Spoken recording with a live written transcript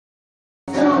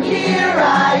here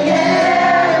I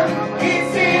am,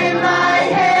 it's in my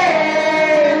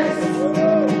hands,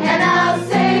 and I'll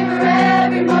savor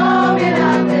every moment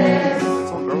of this.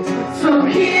 So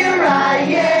here I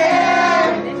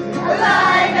am,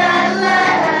 alive at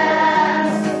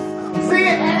last. Sing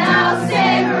it. And I'll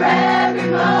savor every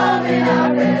moment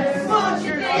of this. Won't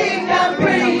you think I'm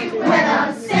pretty when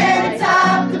I'm standing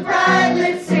atop the bright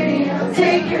lit city? I'll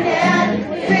take your hand,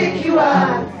 pick you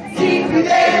up, keep you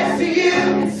there so you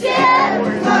can stand.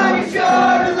 As long as you're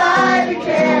alive and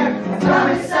care, I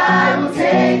promise I will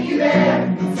take you there.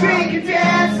 Drink and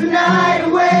dance the night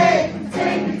away.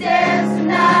 Take and dance the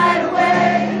night away.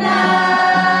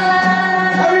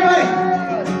 Everybody!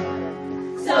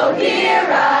 So here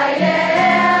I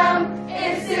am,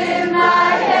 it's in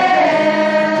my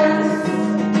hands,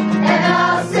 and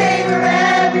I'll savor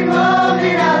every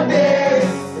moment of this.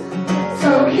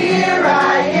 So here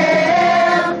I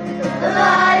am,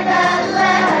 alive at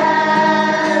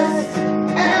last,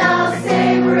 and I'll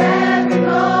savor every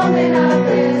moment of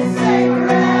this. Savor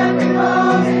every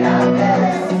moment of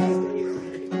this.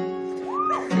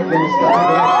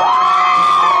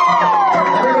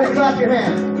 Everybody clap your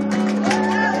hands.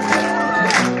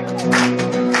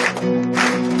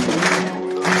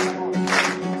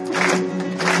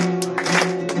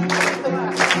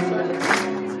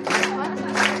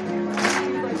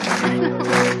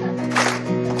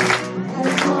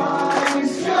 As long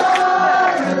as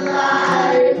you're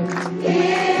alive,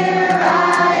 here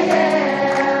I am.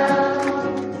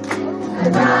 I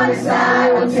promise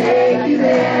I will take you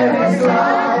there as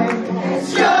long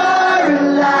as you're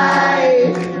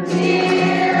alive.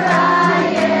 Here I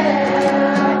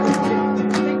am.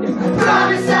 I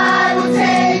promise I will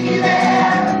take you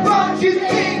there. Won't you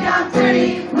think I'm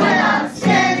pretty when I'm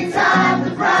standing atop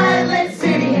the bright lit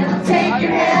city? I'll take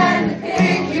your hand and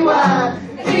pick you up,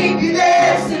 keep you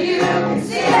there so you can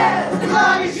see it. As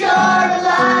long as you're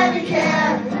alive and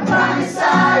care, I promise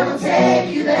I will take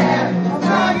you there. As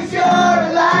long as you're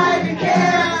alive and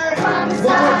care, I promise I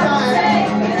will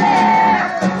take you there.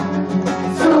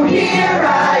 So here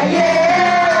I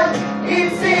am,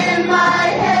 it's in my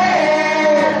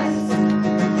hands,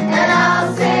 and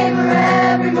I'll savor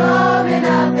every moment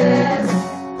of this.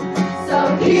 So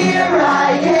here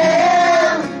I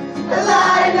am,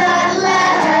 alive at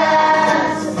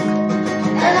last,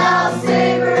 and I'll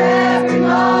savor every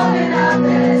moment of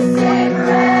this. Savor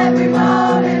every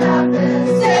moment of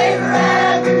this. Savor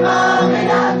every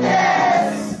moment of this.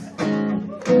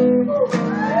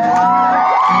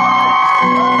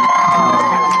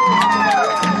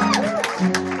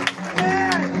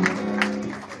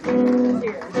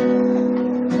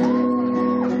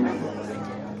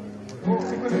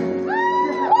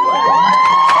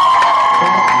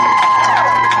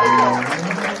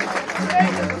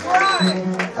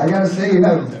 I gotta say, you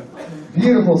have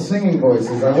beautiful singing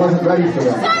voices. I wasn't ready for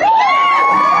that.